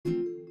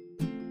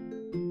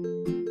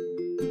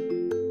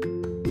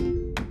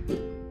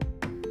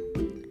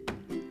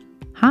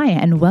Hi,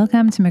 and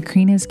welcome to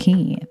Macrina's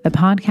Key, the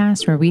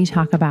podcast where we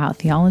talk about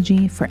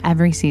theology for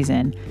every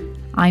season.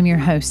 I'm your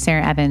host,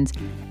 Sara Evans.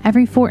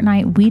 Every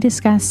fortnight, we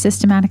discuss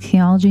systematic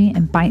theology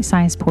in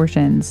bite-sized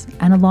portions,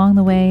 and along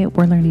the way,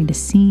 we're learning to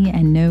see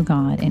and know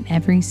God in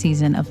every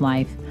season of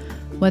life,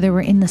 whether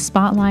we're in the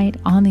spotlight,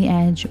 on the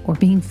edge, or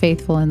being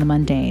faithful in the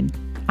mundane.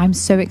 I'm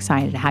so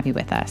excited to have you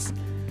with us.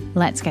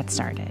 Let's get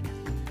started.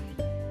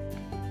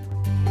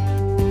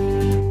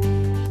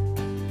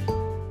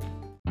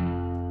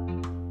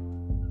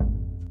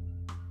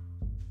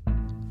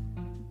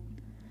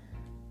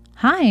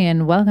 Hi,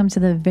 and welcome to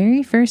the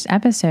very first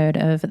episode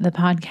of the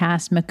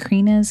podcast,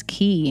 Macrina's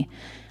Key.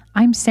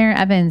 I'm Sara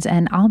Evans,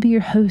 and I'll be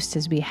your host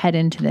as we head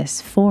into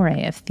this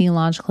foray of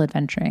theological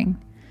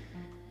adventuring.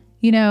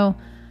 You know,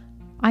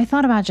 I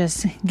thought about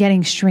just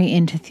getting straight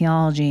into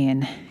theology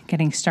and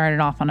getting started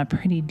off on a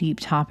pretty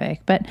deep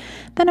topic, but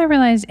then I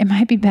realized it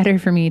might be better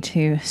for me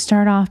to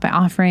start off by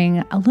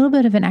offering a little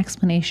bit of an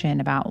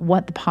explanation about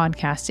what the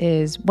podcast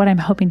is, what I'm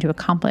hoping to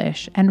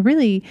accomplish, and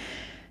really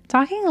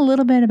talking a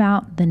little bit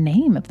about the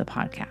name of the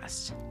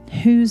podcast.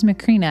 Who's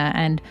Macrina,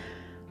 and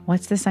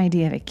what's this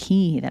idea of a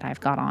key that I've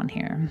got on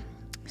here?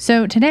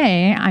 So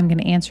today I'm going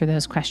to answer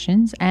those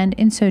questions, and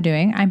in so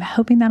doing, I'm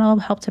hoping that'll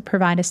help to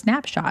provide a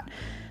snapshot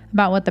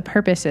about what the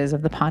purpose is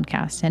of the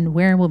podcast and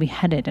where we'll be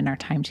headed in our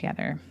time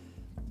together.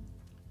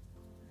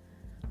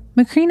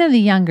 Macrina the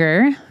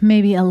Younger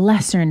may be a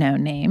lesser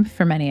known name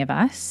for many of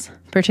us,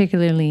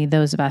 particularly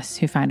those of us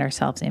who find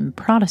ourselves in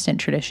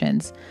Protestant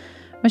traditions.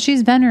 But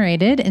she's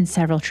venerated in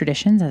several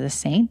traditions as a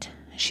saint.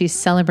 She's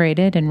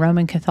celebrated in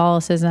Roman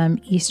Catholicism,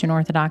 Eastern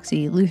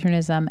Orthodoxy,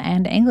 Lutheranism,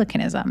 and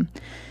Anglicanism.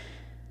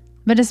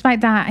 But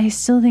despite that, I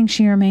still think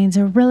she remains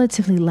a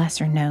relatively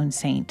lesser-known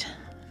saint.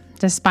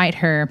 Despite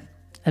her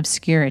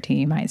obscurity,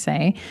 you might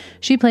say,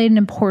 she played an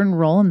important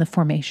role in the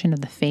formation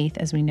of the faith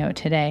as we know it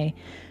today,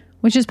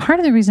 which is part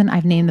of the reason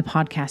I've named the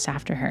podcast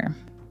after her.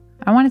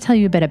 I want to tell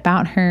you a bit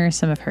about her,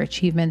 some of her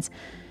achievements,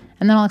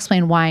 and then I'll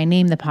explain why I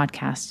named the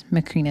podcast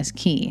Macrina's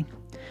Key,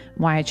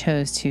 why I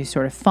chose to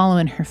sort of follow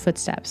in her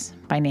footsteps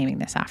by naming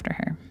this after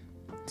her.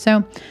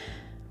 So,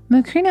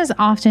 Macrina is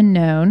often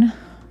known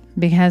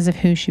because of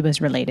who she was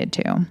related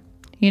to.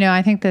 You know,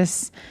 I think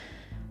this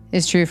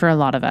is true for a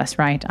lot of us,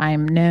 right?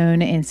 I'm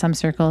known in some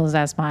circles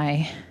as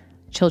my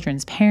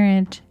children's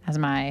parent, as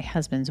my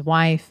husband's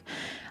wife,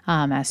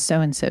 as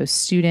so-and-so's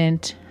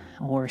student,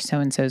 or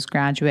so-and-so's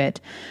graduate.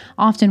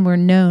 Often we're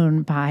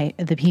known by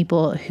the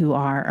people who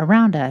are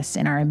around us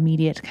in our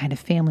immediate kind of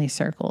family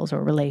circles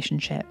or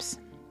relationships.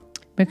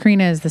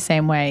 Macrina is the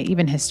same way,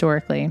 even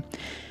historically.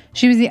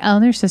 She was the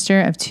elder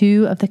sister of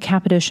two of the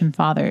Cappadocian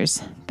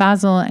fathers,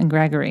 Basil and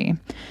Gregory.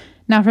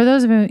 Now, for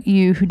those of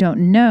you who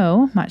don't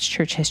know much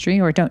church history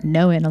or don't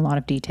know it in a lot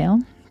of detail,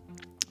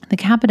 the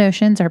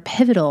Cappadocians are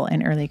pivotal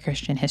in early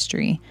Christian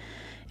history.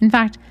 In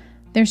fact,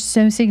 they're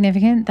so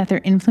significant that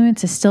their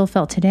influence is still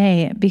felt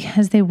today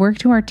because they work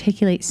to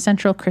articulate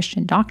central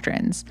Christian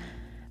doctrines.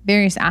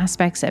 Various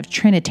aspects of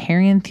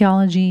Trinitarian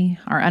theology,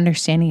 our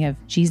understanding of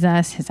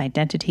Jesus, his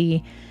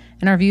identity,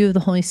 and our view of the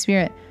Holy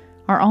Spirit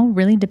are all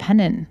really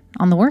dependent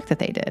on the work that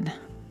they did.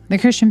 The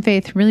Christian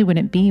faith really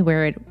wouldn't be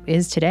where it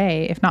is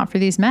today if not for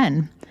these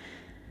men.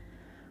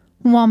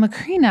 While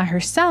Macrina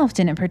herself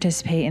didn't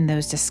participate in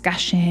those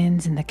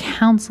discussions and the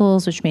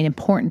councils which made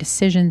important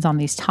decisions on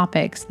these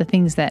topics, the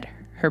things that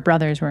her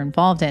brothers were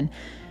involved in,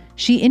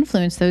 she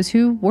influenced those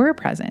who were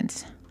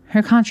present.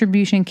 Her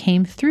contribution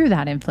came through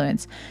that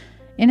influence.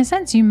 In a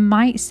sense, you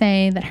might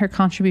say that her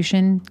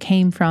contribution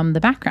came from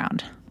the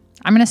background.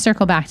 I'm going to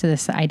circle back to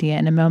this idea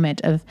in a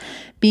moment of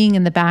being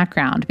in the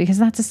background because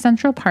that's a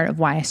central part of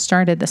why I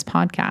started this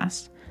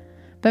podcast.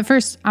 But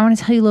first, I want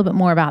to tell you a little bit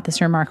more about this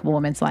remarkable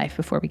woman's life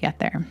before we get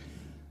there.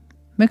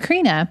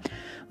 Macrina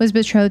was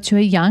betrothed to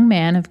a young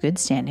man of good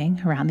standing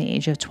around the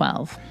age of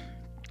 12.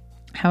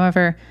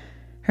 However,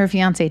 her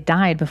fiancé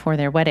died before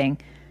their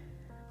wedding.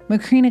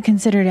 Macrina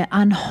considered it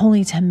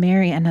unholy to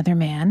marry another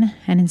man,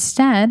 and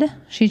instead,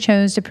 she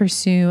chose to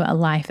pursue a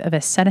life of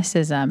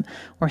asceticism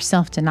or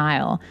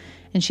self-denial,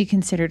 and she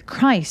considered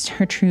Christ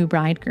her true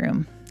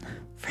bridegroom.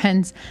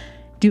 Friends,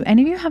 do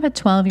any of you have a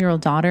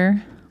 12-year-old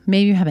daughter?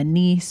 Maybe you have a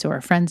niece or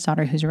a friend's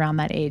daughter who's around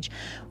that age,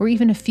 or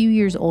even a few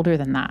years older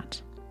than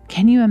that.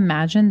 Can you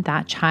imagine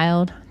that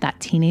child, that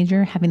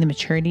teenager, having the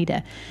maturity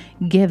to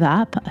give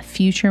up a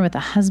future with a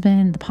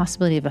husband, the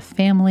possibility of a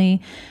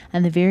family,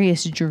 and the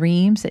various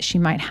dreams that she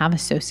might have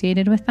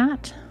associated with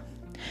that?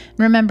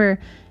 Remember,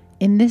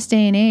 in this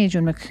day and age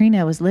when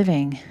Macrina was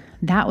living,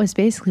 that was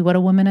basically what a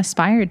woman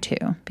aspired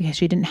to because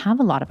she didn't have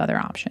a lot of other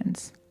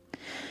options.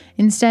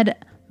 Instead,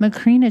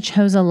 Macrina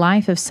chose a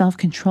life of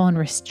self-control and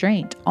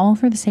restraint, all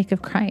for the sake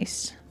of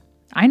Christ.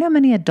 I know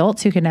many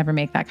adults who could never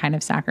make that kind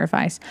of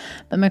sacrifice,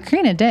 but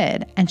Macrina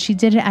did, and she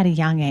did it at a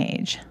young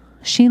age.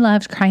 She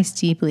loved Christ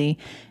deeply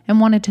and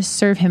wanted to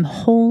serve him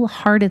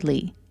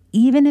wholeheartedly,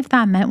 even if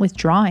that meant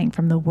withdrawing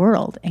from the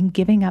world and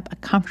giving up a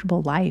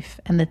comfortable life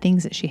and the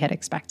things that she had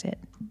expected.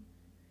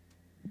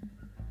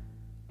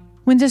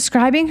 When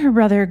describing her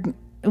brother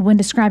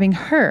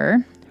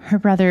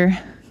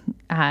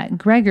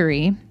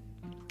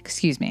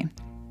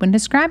When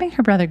describing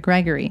her brother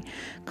Gregory,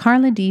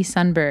 Carla D.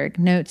 Sundberg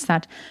notes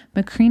that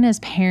Macrina's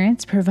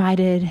parents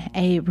provided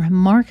a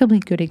remarkably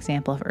good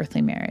example of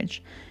earthly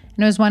marriage.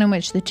 And it was one in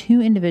which the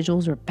two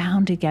individuals were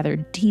bound together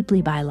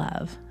deeply by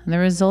love. And the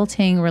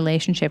resulting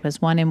relationship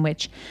was one in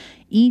which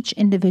each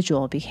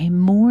individual became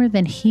more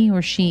than he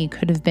or she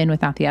could have been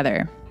without the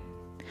other.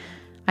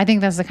 I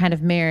think that's the kind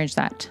of marriage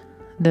that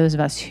those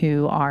of us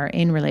who are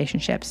in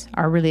relationships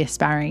are really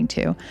aspiring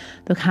to,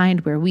 the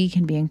kind where we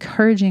can be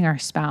encouraging our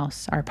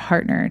spouse, our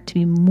partner, to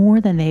be more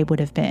than they would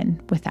have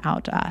been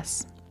without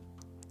us.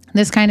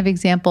 This kind of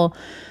example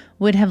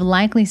would have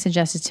likely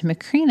suggested to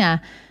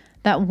Macrina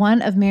that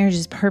one of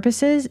marriage's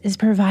purposes is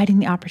providing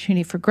the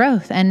opportunity for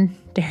growth and,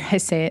 dare I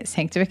say it,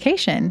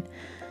 sanctification.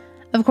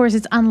 Of course,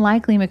 it's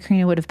unlikely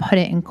Macrina would have put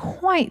it in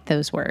quite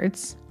those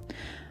words.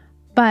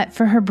 But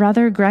for her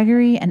brother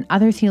Gregory and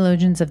other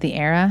theologians of the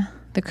era,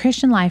 the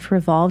Christian life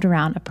revolved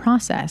around a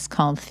process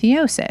called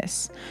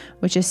theosis,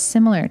 which is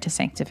similar to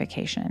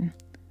sanctification.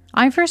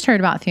 I first heard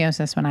about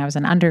theosis when I was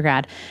an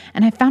undergrad,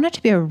 and I found it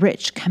to be a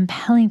rich,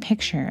 compelling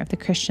picture of the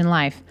Christian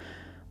life,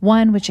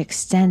 one which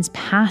extends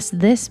past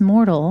this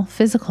mortal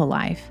physical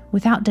life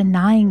without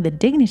denying the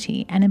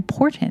dignity and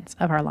importance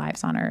of our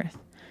lives on earth.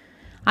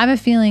 I have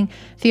a feeling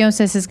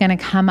theosis is going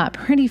to come up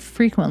pretty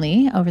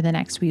frequently over the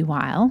next wee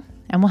while,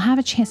 and we'll have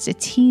a chance to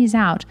tease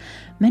out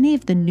many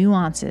of the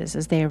nuances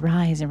as they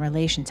arise in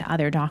relation to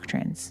other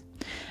doctrines.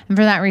 And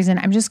for that reason,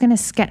 I'm just going to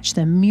sketch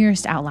the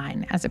merest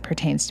outline as it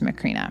pertains to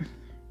Macrina.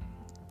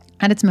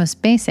 At its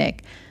most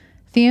basic,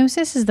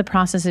 theosis is the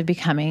process of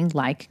becoming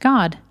like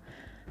God.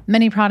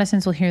 Many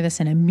Protestants will hear this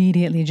and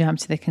immediately jump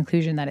to the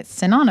conclusion that it's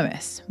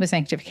synonymous with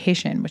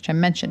sanctification, which I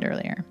mentioned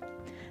earlier.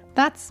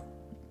 That's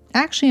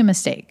actually a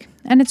mistake,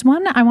 and it's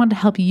one I want to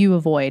help you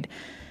avoid.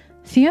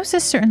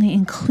 Theosis certainly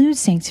includes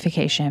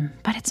sanctification,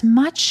 but it's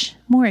much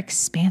more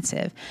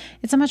expansive.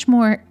 It's a much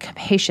more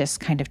capacious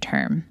kind of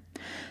term.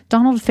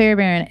 Donald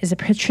Fairbairn is a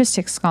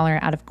patristic scholar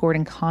out of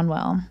Gordon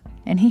Conwell,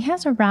 and he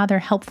has a rather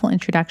helpful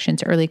introduction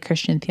to early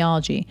Christian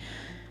theology.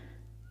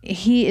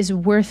 He is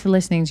worth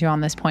listening to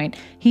on this point.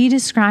 He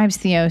describes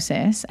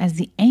theosis as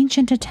the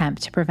ancient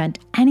attempt to prevent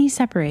any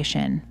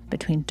separation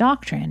between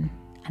doctrine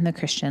and the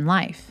Christian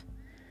life.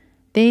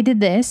 They did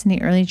this in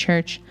the early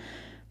church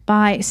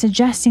by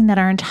suggesting that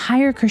our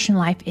entire Christian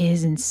life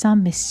is in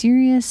some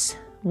mysterious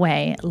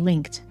way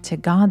linked to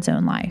God's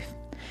own life.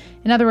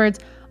 In other words,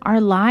 our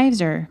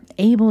lives are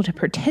able to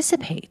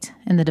participate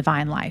in the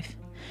divine life,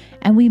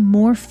 and we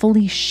more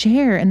fully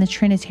share in the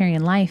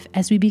Trinitarian life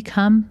as we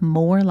become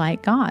more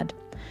like God.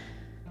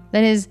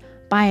 That is,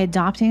 by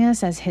adopting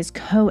us as his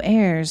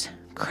co-heirs,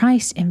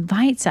 Christ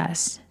invites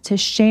us to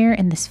share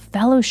in this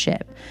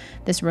fellowship,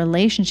 this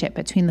relationship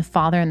between the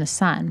Father and the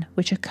Son,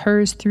 which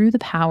occurs through the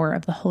power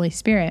of the Holy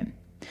Spirit.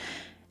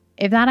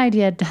 If that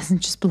idea doesn't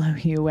just blow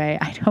you away,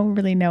 I don't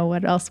really know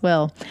what else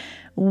will.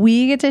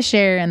 We get to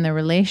share in the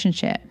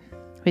relationship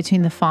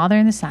between the Father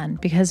and the Son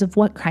because of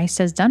what Christ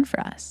has done for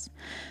us.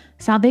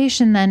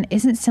 Salvation, then,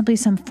 isn't simply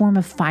some form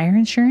of fire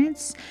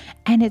insurance,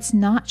 and it's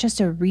not just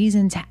a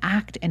reason to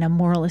act in a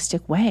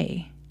moralistic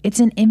way.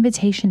 It's an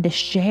invitation to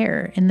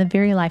share in the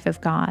very life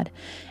of God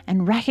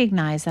and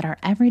recognize that our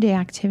everyday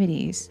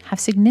activities have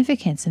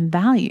significance and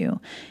value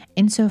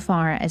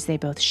insofar as they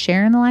both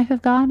share in the life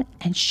of God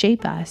and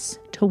shape us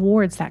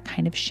towards that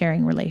kind of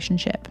sharing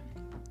relationship.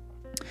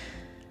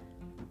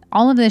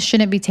 All of this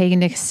shouldn't be taken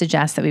to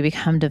suggest that we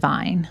become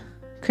divine.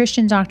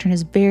 Christian doctrine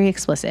is very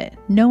explicit.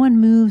 No one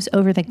moves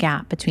over the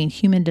gap between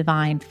human,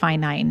 divine,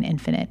 finite, and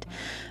infinite,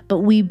 but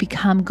we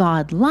become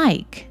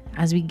God-like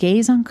as we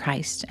gaze on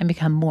Christ and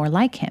become more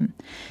like him,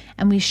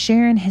 and we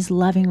share in his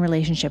loving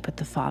relationship with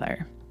the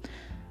Father.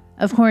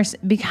 Of course,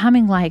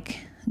 becoming like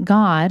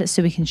God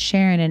so we can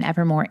share in an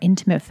ever more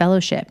intimate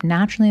fellowship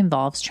naturally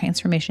involves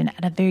transformation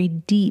at a very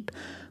deep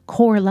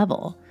core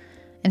level.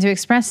 And to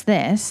express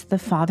this, the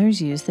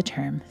fathers use the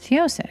term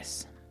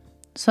theosis.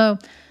 So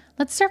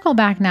let's circle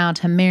back now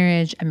to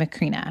marriage and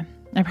Macrina.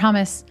 I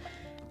promise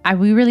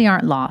we really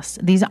aren't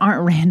lost. These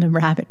aren't random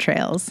rabbit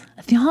trails.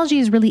 Theology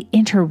is really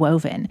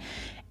interwoven.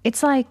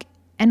 It's like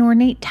an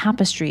ornate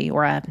tapestry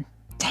or a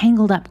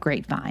tangled up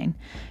grapevine.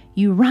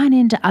 You run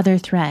into other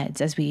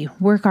threads as we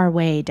work our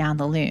way down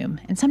the loom,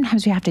 and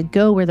sometimes we have to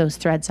go where those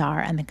threads are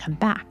and then come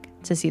back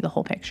to see the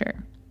whole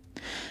picture.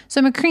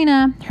 So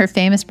Macrina, her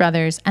famous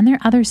brothers, and their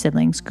other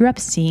siblings grew up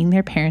seeing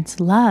their parents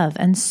love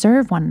and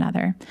serve one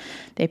another.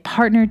 They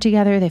partnered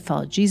together, they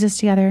followed Jesus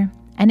together,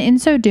 and in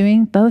so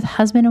doing, both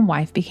husband and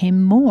wife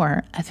became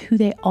more of who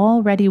they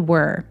already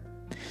were.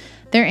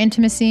 Their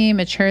intimacy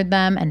matured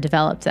them and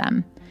developed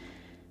them.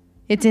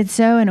 It did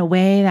so in a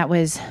way that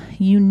was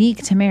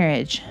unique to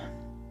marriage.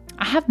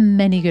 I have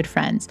many good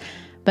friends,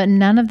 but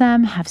none of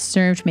them have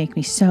served to make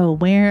me so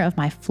aware of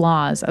my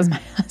flaws as my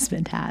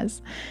husband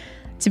has.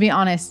 To be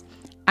honest,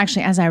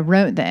 actually, as I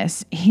wrote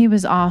this, he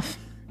was off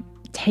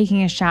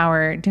taking a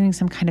shower, doing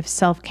some kind of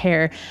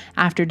self-care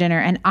after dinner,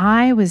 and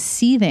I was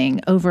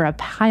seething over a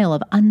pile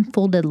of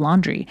unfolded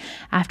laundry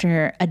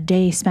after a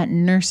day spent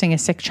nursing a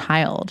sick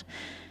child.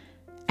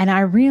 And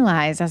I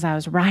realized as I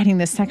was writing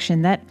this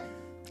section that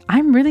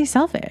I'm really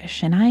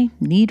selfish and I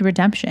need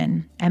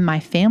redemption. And my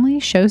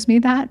family shows me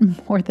that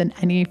more than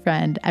any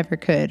friend ever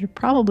could,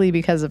 probably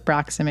because of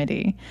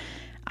proximity.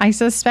 I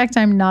suspect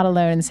I'm not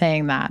alone in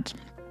saying that.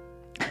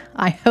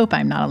 I hope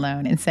I'm not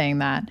alone in saying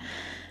that.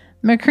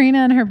 Macrina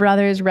and her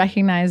brothers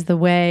recognize the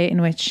way in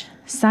which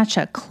such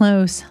a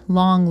close,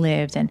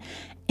 long-lived, and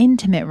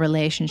intimate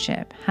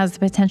relationship has the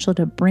potential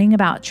to bring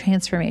about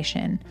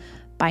transformation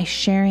by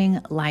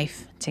sharing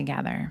life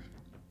together.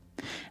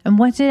 And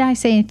what did I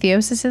say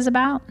theosis is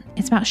about?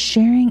 It's about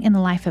sharing in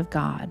the life of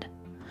God.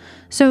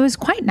 So it was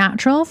quite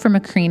natural for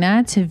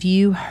Macrina to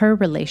view her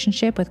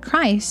relationship with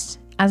Christ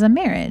as a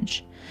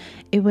marriage.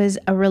 It was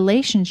a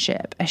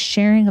relationship, a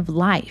sharing of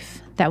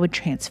life that would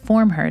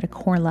transform her to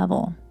core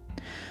level.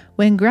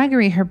 When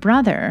Gregory, her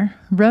brother,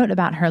 wrote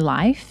about her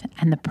life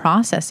and the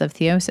process of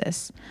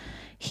theosis,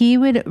 he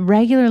would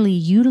regularly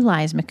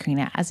utilize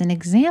Macrina as an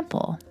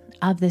example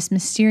of this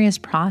mysterious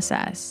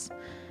process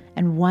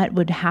and what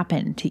would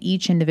happen to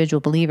each individual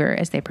believer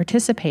as they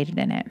participated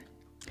in it.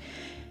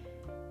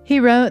 He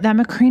wrote that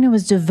Macrina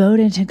was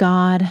devoted to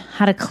God,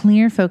 had a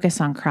clear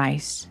focus on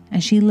Christ,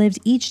 and she lived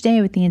each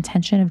day with the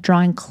intention of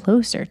drawing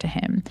closer to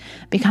him,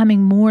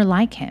 becoming more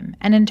like him,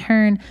 and in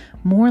turn,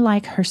 more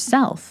like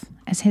herself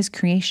as his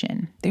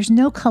creation. There's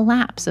no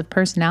collapse of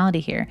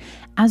personality here.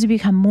 As we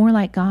become more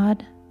like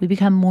God, we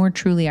become more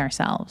truly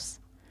ourselves.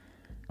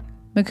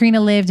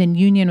 Macrina lived in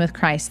union with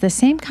Christ, the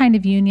same kind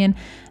of union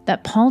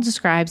that Paul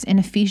describes in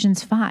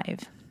Ephesians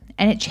 5.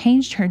 And it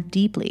changed her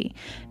deeply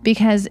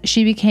because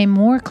she became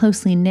more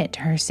closely knit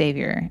to her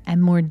Savior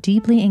and more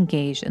deeply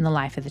engaged in the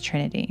life of the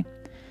Trinity.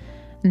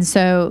 And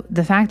so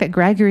the fact that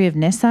Gregory of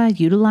Nyssa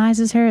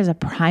utilizes her as a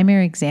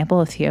primary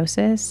example of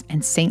theosis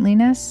and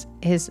saintliness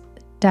is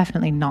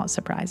definitely not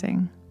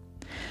surprising.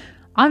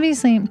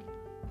 Obviously,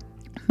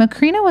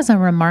 Macrina was a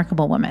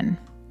remarkable woman.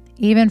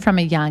 Even from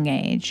a young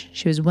age,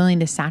 she was willing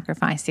to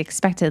sacrifice the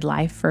expected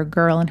life for a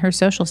girl in her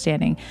social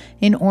standing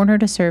in order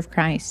to serve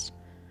Christ.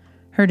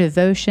 Her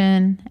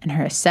devotion and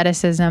her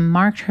asceticism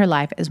marked her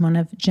life as one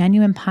of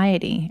genuine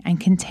piety and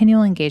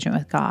continual engagement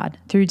with God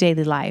through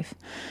daily life,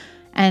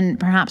 and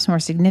perhaps more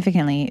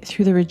significantly,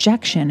 through the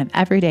rejection of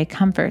everyday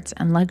comforts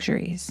and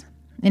luxuries.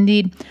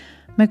 Indeed,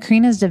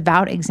 Macrina's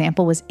devout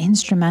example was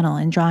instrumental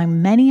in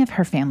drawing many of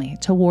her family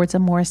towards a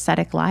more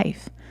ascetic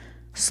life.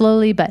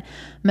 Slowly but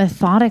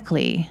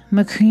methodically,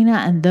 Macrina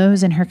and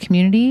those in her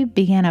community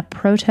began a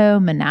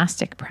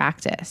proto-monastic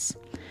practice.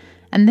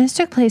 And this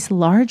took place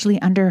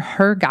largely under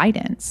her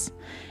guidance.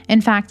 In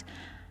fact,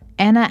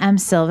 Anna M.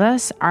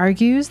 Silvas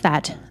argues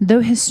that though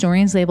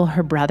historians label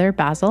her brother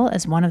Basil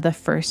as one of the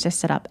first to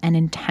set up an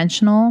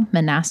intentional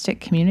monastic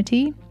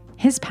community,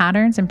 his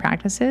patterns and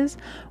practices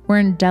were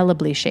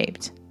indelibly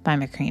shaped by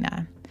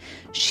Macrina.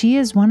 She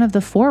is one of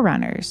the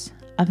forerunners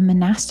of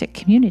monastic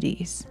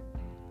communities.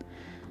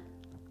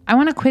 I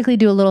want to quickly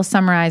do a little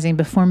summarizing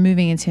before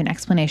moving into an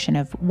explanation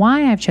of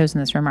why I've chosen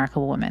this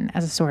remarkable woman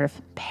as a sort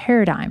of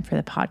paradigm for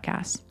the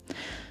podcast.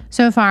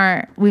 So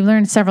far, we've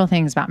learned several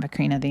things about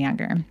Macrina the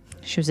Younger.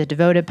 She was a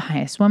devoted,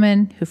 pious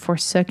woman who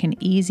forsook an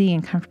easy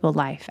and comfortable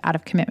life out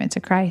of commitment to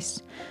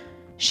Christ.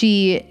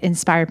 She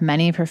inspired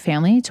many of her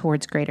family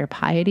towards greater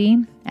piety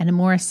and a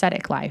more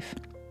ascetic life.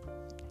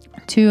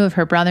 Two of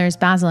her brothers,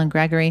 Basil and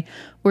Gregory,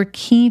 were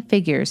key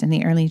figures in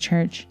the early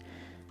church.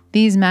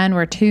 These men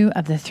were two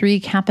of the three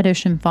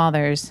Cappadocian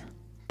fathers.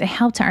 They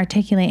helped to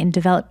articulate and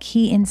develop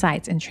key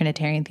insights in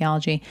Trinitarian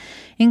theology,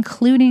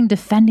 including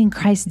defending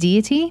Christ's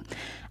deity,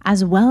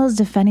 as well as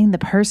defending the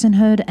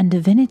personhood and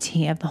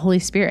divinity of the Holy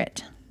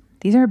Spirit.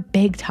 These are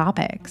big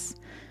topics.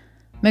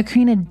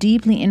 Macrina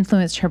deeply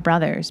influenced her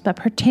brothers, but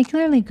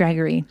particularly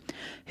Gregory,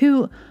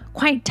 who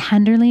quite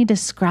tenderly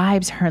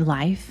describes her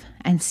life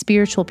and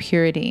spiritual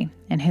purity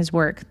in his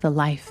work, The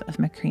Life of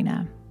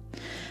Macrina.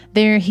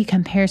 There, he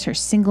compares her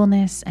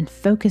singleness and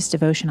focused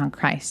devotion on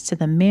Christ to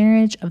the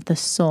marriage of the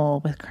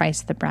soul with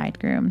Christ the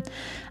bridegroom,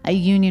 a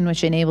union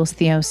which enables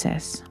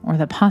theosis, or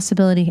the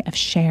possibility of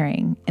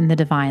sharing in the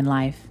divine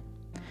life.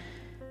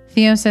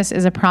 Theosis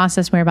is a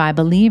process whereby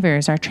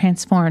believers are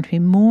transformed to be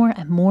more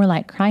and more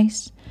like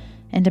Christ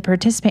and to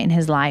participate in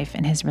his life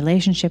and his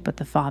relationship with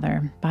the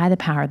Father by the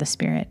power of the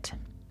Spirit.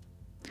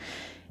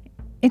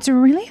 It's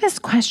really this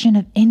question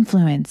of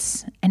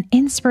influence and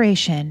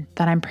inspiration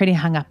that I'm pretty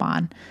hung up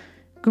on.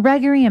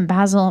 Gregory and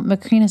Basil,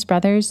 Macrina's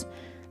brothers,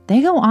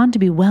 they go on to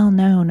be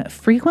well-known,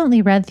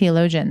 frequently read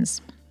theologians.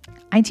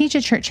 I teach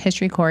a church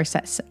history course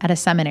at a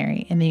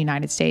seminary in the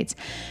United States,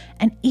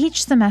 and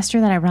each semester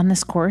that I run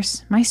this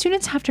course, my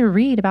students have to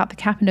read about the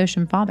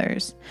Cappadocian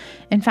Fathers.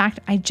 In fact,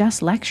 I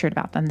just lectured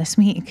about them this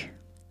week.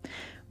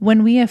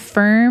 When we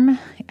affirm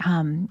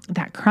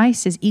that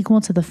Christ is equal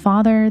to the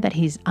Father, that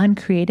he's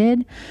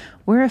uncreated,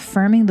 we're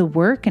affirming the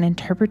work and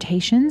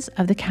interpretations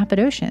of the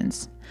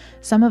Cappadocians.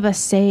 Some of us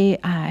say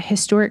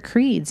historic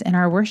creeds in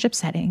our worship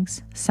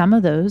settings. Some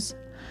of those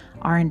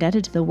are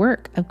indebted to the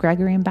work of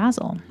Gregory and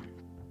Basil.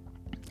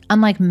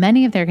 Unlike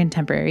many of their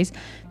contemporaries,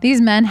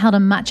 these men held a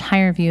much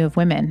higher view of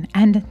women,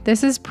 and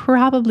this is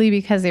probably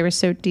because they were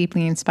so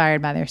deeply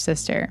inspired by their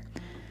sister.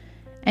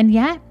 And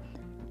yet,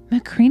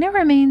 Macrina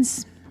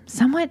remains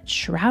somewhat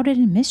shrouded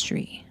in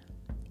mystery,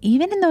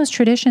 even in those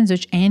traditions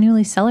which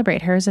annually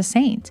celebrate her as a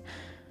saint.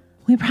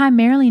 We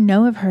primarily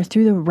know of her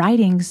through the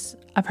writings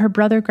of her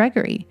brother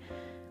Gregory.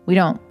 We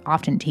don't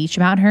often teach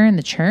about her in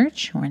the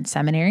church or in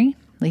seminary,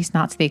 at least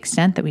not to the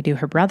extent that we do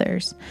her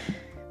brothers.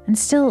 And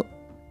still,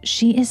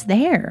 she is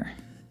there.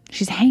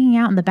 She's hanging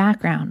out in the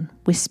background,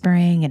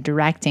 whispering and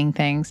directing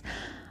things,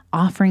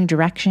 offering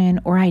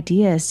direction or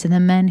ideas to the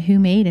men who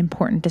made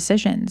important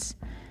decisions.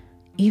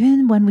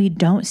 Even when we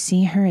don't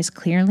see her as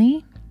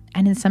clearly,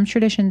 and in some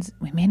traditions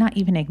we may not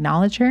even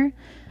acknowledge her,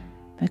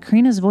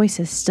 Macrina's voice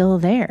is still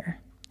there,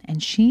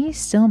 and she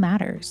still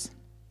matters.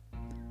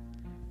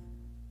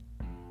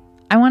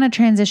 I want to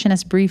transition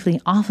us briefly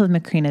off of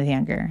Macrina the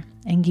Younger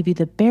and give you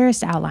the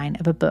barest outline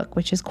of a book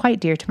which is quite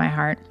dear to my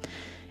heart.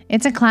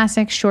 It's a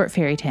classic short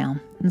fairy tale.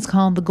 It's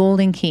called The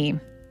Golden Key,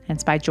 and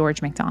it's by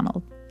George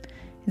MacDonald.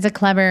 It's a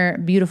clever,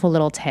 beautiful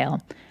little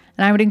tale,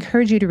 and I would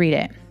encourage you to read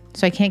it.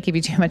 So I can't give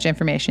you too much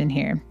information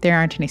here. There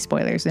aren't any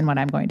spoilers in what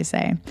I'm going to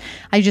say.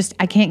 I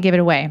can't give it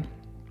away.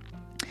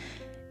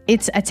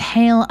 It's a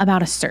tale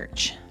about a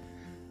search.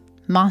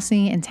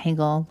 Mossy and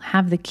Tangle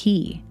have the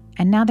key,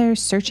 and now they're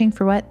searching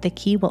for what the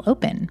key will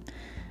open.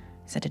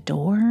 Is it a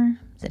door?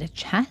 Is it a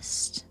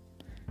chest?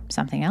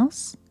 Something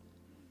else?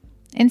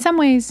 In some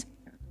ways,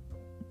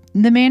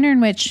 the manner in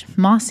which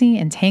Mossy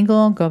and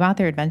Tangle go about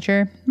their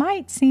adventure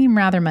might seem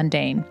rather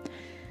mundane.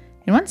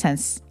 In one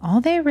sense, all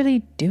they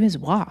really do is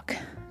walk.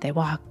 They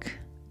walk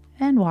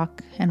and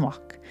walk and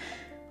walk.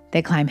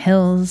 They climb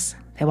hills,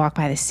 they walk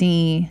by the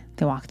sea,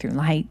 they walk through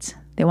light,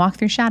 they walk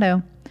through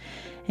shadow.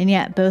 And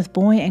yet both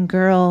boy and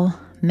girl,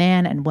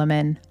 man and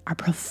woman are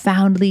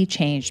profoundly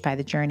changed by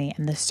the journey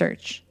and the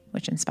search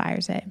which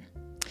inspires it.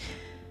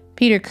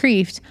 Peter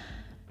Kreeft,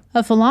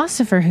 a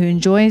philosopher who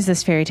enjoys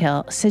this fairy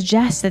tale,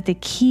 suggests that the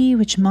key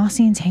which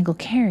Mossy and Tangle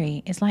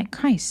carry is like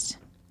Christ.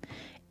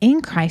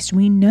 In Christ,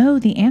 we know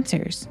the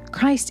answers.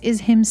 Christ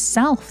is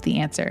himself the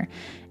answer.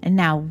 And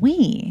now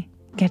we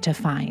get to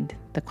find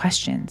the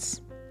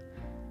questions.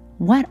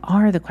 What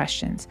are the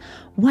questions?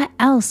 What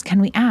else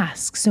can we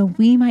ask so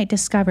we might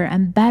discover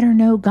and better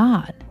know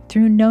God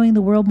through knowing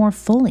the world more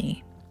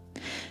fully?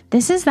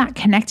 This is that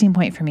connecting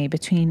point for me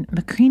between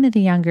Macrina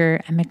the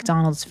Younger and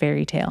MacDonald's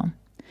fairy tale.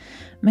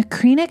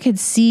 Macrina could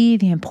see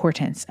the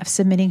importance of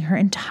submitting her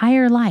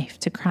entire life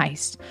to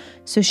Christ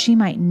so she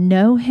might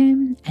know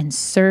him and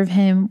serve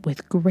him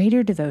with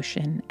greater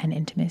devotion and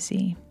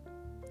intimacy.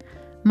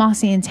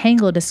 Mossy and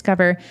Tangle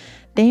discover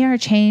they are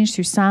changed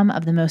through some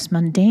of the most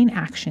mundane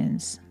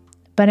actions,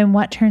 but in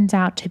what turns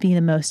out to be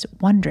the most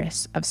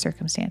wondrous of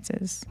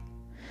circumstances.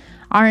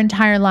 Our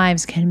entire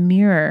lives can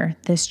mirror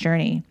this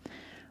journey.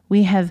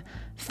 We have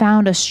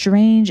found a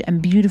strange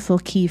and beautiful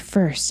key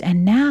first,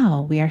 and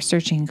now we are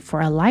searching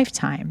for a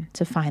lifetime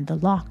to find the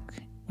lock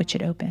which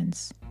it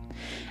opens.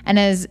 And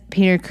as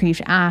Peter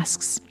Kreeft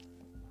asks,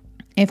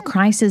 if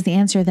Christ is the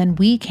answer, then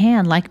we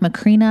can, like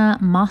Macrina,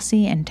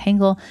 Mossy, and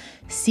Tangle,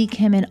 seek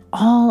him in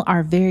all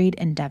our varied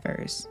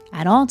endeavors,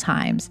 at all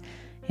times,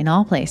 in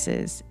all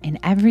places, in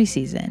every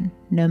season,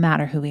 no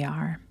matter who we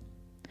are.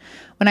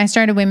 When I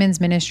started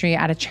women's ministry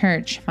at a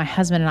church my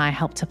husband and I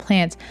helped to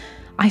plant,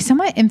 I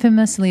somewhat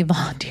infamously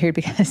volunteered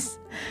because,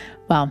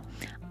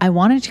 I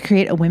wanted to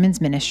create a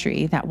women's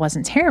ministry that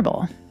wasn't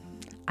terrible.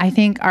 I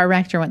think our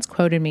rector once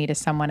quoted me to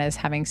someone as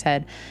having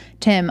said,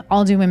 "Tim,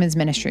 I'll do women's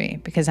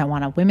ministry because I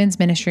want a women's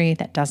ministry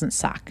that doesn't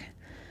suck."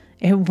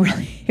 It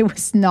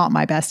was not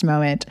my best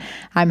moment.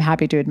 I'm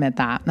happy to admit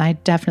that. I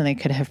definitely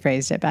could have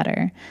phrased it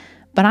better.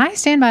 But I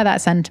stand by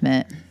that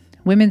sentiment.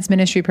 Women's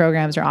ministry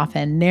programs are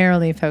often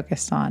narrowly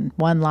focused on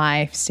one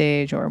life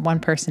stage or one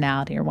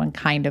personality or one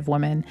kind of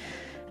woman.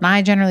 And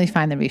I generally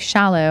find them to be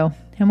shallow.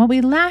 And what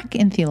we lack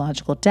in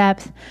theological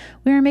depth,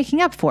 we are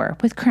making up for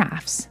with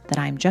crafts that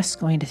I'm just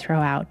going to throw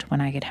out when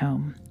I get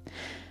home.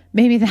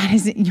 Maybe that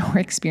isn't your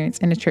experience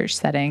in a church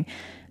setting.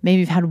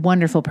 Maybe you've had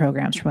wonderful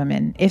programs for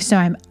women. If so,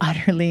 I'm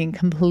utterly and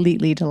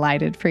completely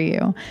delighted for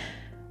you.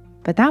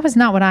 But that was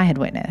not what I had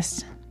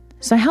witnessed.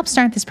 So I helped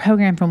start this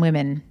program for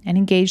women and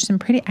engaged some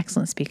pretty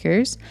excellent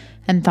speakers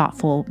and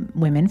thoughtful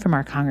women from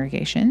our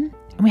congregation.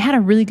 And we had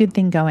a really good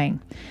thing going.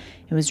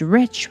 It was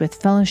rich with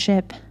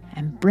fellowship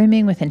and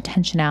brimming with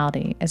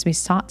intentionality as we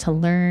sought to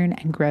learn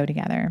and grow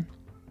together.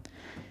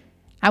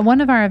 At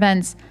one of our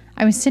events,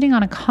 I was sitting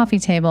on a coffee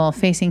table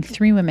facing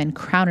 3 women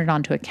crowded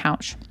onto a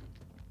couch.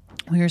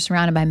 We were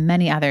surrounded by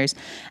many others,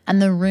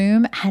 and the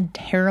room had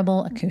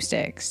terrible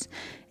acoustics.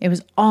 It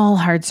was all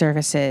hard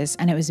services,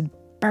 and it was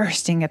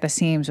bursting at the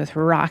seams with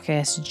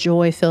raucous,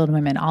 joy-filled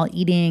women all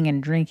eating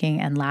and drinking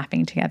and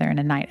laughing together in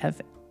a night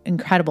of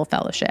incredible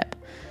fellowship.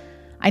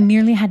 I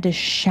nearly had to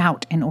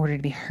shout in order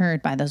to be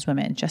heard by those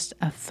women just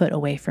a foot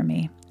away from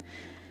me.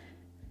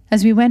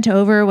 As we went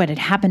over what had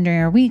happened during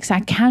our weeks,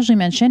 I casually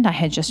mentioned I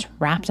had just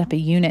wrapped up a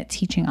unit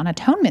teaching on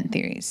atonement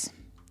theories.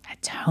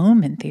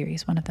 Atonement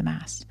theories, one of them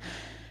asked.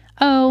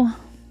 "Oh,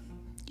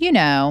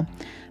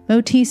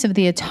 Motifs of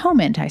the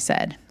atonement, I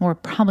said, or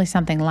probably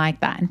something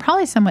like that, and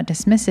probably somewhat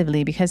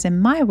dismissively, because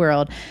in my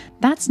world,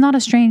 that's not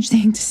a strange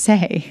thing to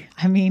say.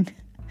 I mean,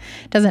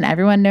 doesn't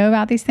everyone know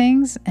about these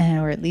things,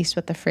 or at least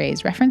what the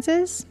phrase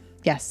references?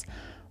 Yes.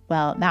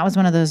 Well, that was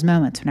one of those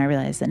moments when I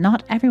realized that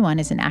not everyone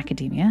is in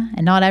academia,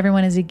 and not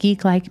everyone is a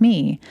geek like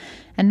me,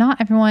 and not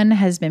everyone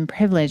has been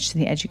privileged to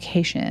the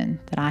education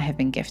that I have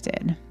been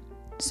gifted.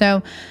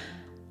 So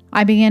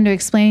I began to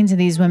explain to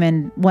these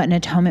women what an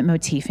atonement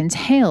motif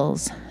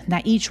entails,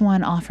 that each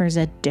one offers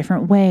a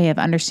different way of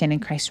understanding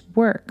Christ's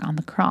work on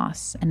the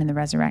cross and in the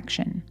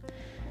resurrection.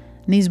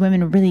 And these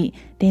women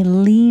they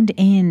leaned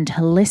in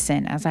to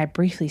listen as I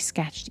briefly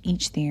sketched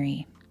each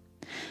theory.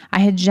 I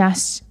had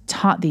just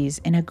taught these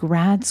in a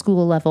grad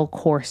school level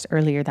course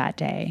earlier that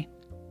day.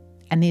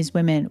 And these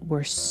women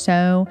were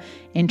so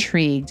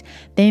intrigued.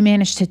 They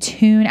managed to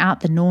tune out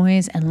the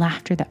noise and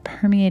laughter that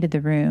permeated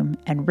the room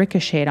and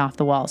ricocheted off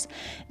the walls.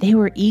 They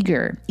were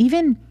eager,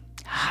 even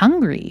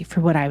hungry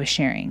for what I was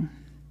sharing.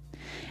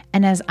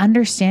 And as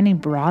understanding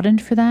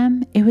broadened for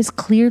them, it was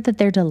clear that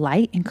their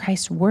delight in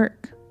Christ's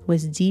work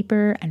was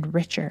deeper and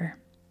richer.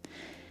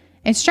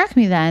 It struck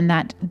me then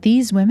that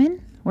these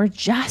women were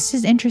just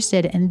as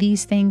interested in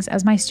these things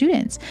as my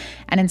students,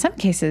 and in some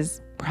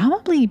cases,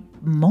 probably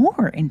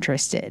more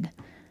interested.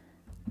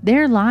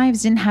 Their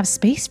lives didn't have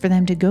space for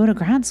them to go to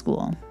grad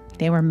school.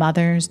 They were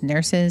mothers,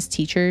 nurses,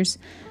 teachers.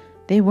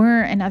 They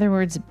were, in other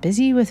words,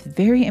 busy with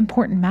very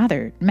important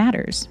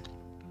matters.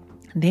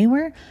 They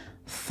were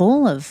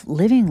full of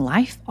living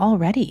life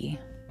already.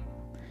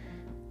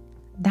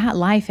 That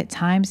life at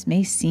times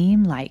may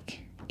seem like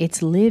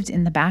it's lived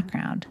in the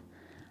background.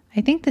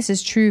 I think this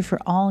is true for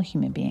all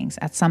human beings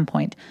at some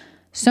point.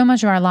 So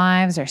much of our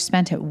lives are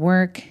spent at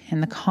work,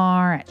 in the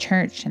car, at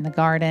church, in the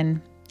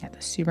garden, at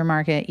the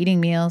supermarket,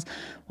 eating meals,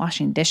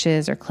 washing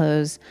dishes or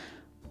clothes.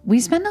 We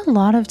spend a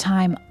lot of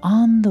time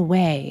on the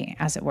way,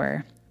 as it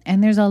were,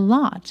 and there's a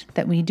lot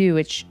that we do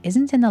which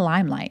isn't in the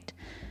limelight.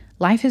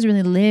 Life is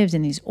really lived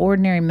in these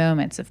ordinary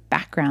moments of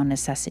background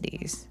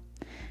necessities.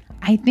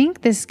 I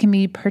think this can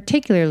be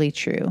particularly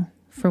true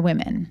for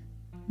women,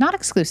 not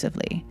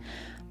exclusively,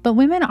 but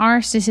women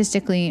are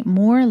statistically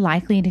more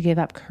likely to give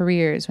up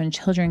careers when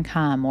children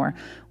come or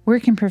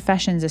work in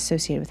professions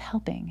associated with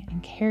helping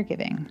and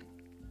caregiving.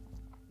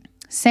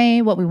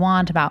 Say what we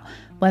want about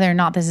whether or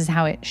not this is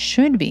how it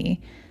should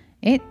be,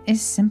 it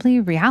is simply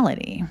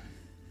reality.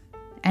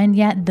 And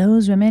yet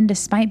those women,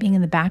 despite being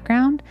in the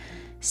background,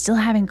 still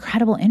have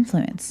incredible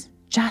influence,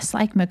 just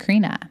like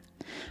Macrina.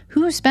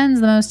 Who spends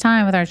the most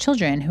time with our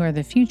children, who are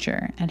the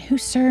future, and who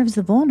serves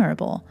the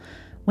vulnerable?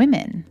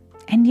 Women.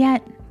 And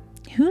yet,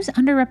 who's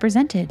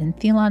underrepresented in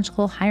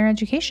theological higher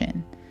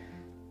education?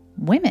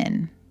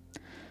 Women.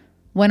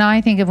 When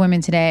I think of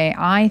women today,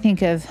 I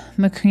think of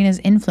Macrina's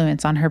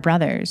influence on her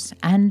brothers,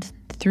 and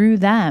through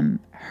them,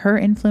 her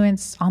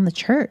influence on the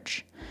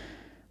church.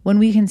 When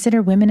we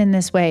consider women in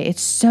this way,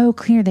 it's so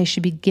clear they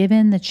should be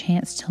given the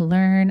chance to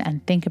learn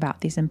and think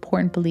about these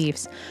important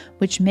beliefs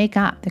which make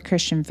up the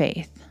Christian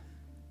faith.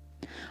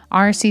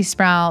 R.C.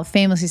 Sproul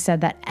famously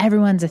said that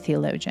everyone's a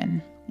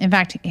theologian. In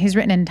fact, he's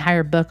written an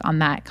entire book on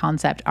that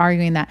concept,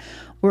 arguing that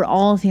we're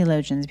all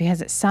theologians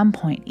because at some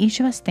point,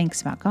 each of us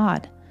thinks about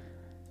God.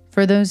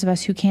 For those of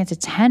us who can't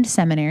attend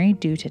seminary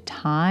due to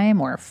time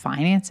or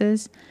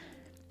finances,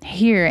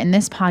 here in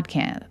this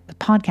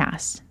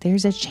podcast,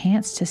 there's a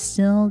chance to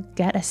still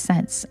get a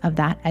sense of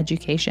that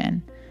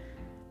education.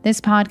 This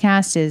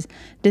podcast is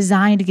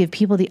designed to give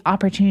people the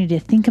opportunity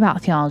to think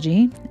about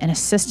theology in a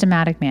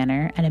systematic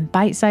manner and in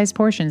bite-sized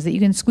portions that you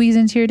can squeeze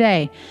into your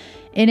day.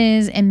 It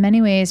is in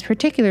many ways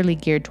particularly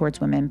geared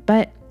towards women,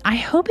 but I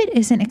hope it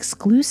isn't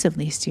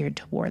exclusively steered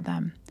toward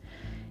them.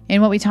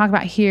 In what we talk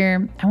about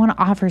here, I want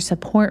to offer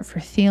support for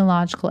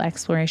theological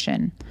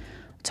exploration.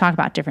 We'll talk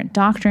about different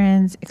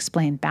doctrines,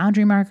 explain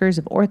boundary markers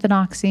of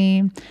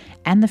orthodoxy,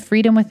 and the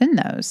freedom within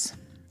those.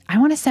 I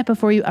want to set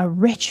before you a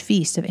rich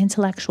feast of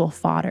intellectual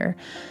fodder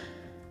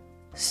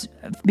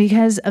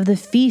because of the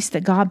feast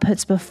that God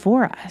puts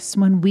before us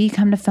when we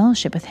come to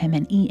fellowship with Him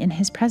and eat in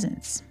His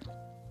presence.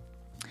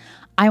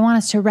 I want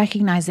us to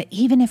recognize that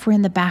even if we're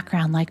in the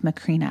background like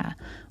Macrina,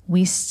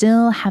 we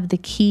still have the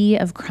key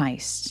of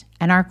Christ,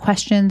 and our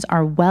questions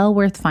are well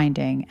worth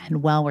finding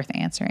and well worth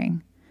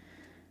answering.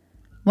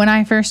 When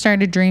I first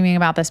started dreaming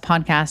about this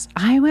podcast,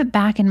 I went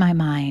back in my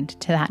mind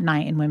to that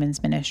night in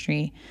women's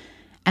ministry,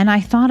 and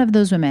I thought of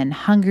those women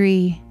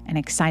hungry and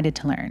excited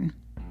to learn.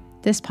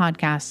 This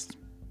podcast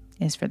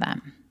is for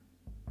them.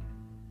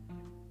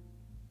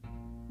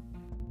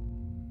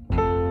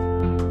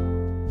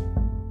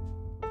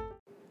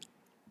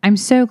 I'm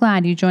so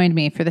glad you joined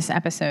me for this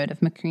episode of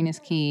Macrina's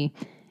Key.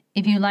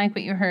 If you like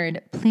what you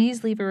heard,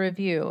 please leave a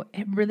review.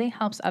 It really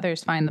helps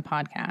others find the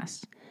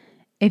podcast.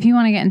 If you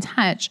want to get in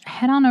touch,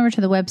 head on over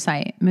to the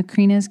website,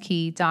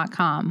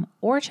 macrinasKey.com,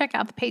 or check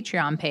out the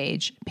Patreon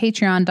page,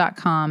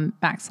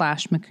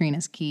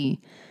 patreon.com/Macrina'sKey.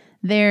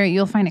 There,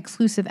 you'll find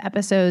exclusive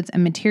episodes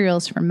and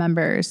materials for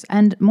members,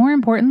 and more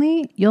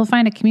importantly, you'll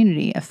find a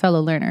community of fellow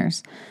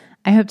learners.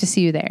 I hope to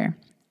see you there.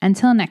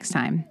 Until next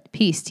time,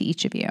 peace to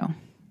each of you.